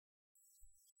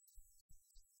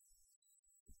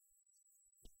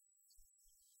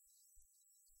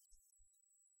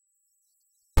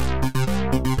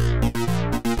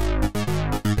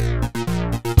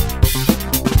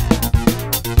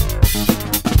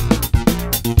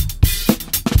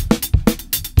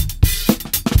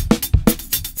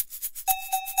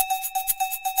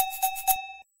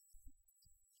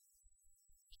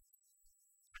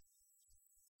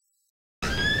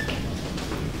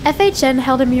FHN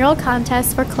held a mural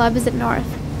contest for clubs at North.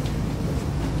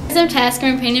 Some task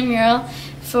and paint a mural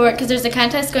because there's a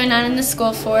contest going on in the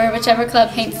school for whichever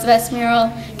club paints the best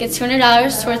mural gets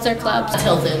 $200 towards their club.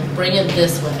 Hilton, bring it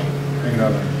this way. Bring it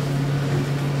over.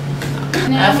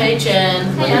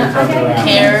 FHN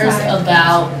cares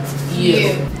about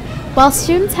you. While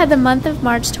students had the month of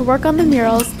March to work on the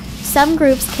murals, some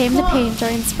groups came to paint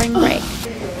during spring break.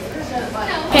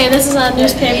 Okay, this is a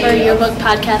newspaper yearbook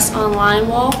podcast online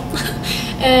wall.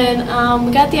 And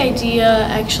we got the idea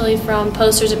actually from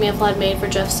posters that Manfla had made for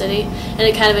Jeff City, and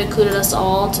it kind of included us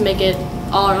all to make it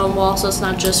all our own wall, so it's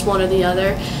not just one or the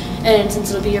other. And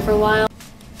since it'll be here for a while.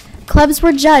 Clubs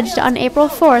were judged on April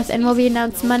 4th and will be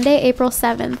announced Monday, April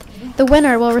 7th. The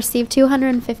winner will receive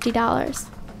 $250.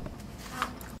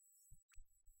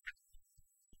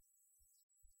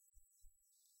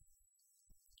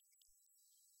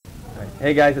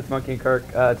 Hey guys, it's Monkey and Kirk.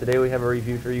 Today we have a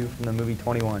review for you from the movie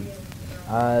 21.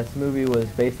 This movie was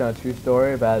based on a true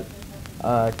story about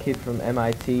a kid from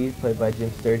MIT, played by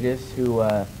Jim Sturgis, who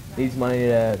needs money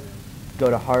to go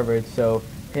to Harvard. So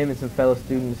him and some fellow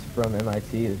students from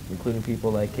MIT, including people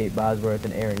like Kate Bosworth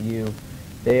and Aaron Yu,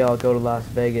 they all go to Las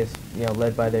Vegas,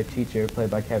 led by their teacher,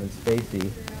 played by Kevin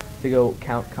Spacey, to go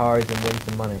count cars and win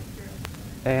some money.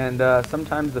 And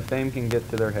sometimes the fame can get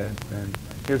to their heads, and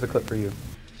here's a clip for you.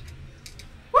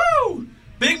 Woo!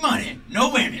 Big money! No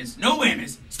whammies! No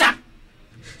whammies! Stop!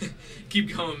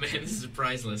 Keep going, man. This is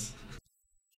priceless.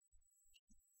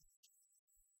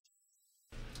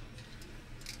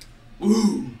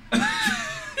 Ooh!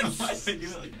 Why did I do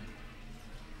it like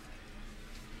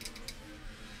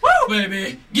that? Woo,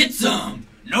 baby! Get some!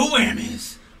 No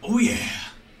whammies! Oh yeah!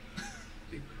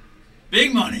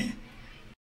 Big money!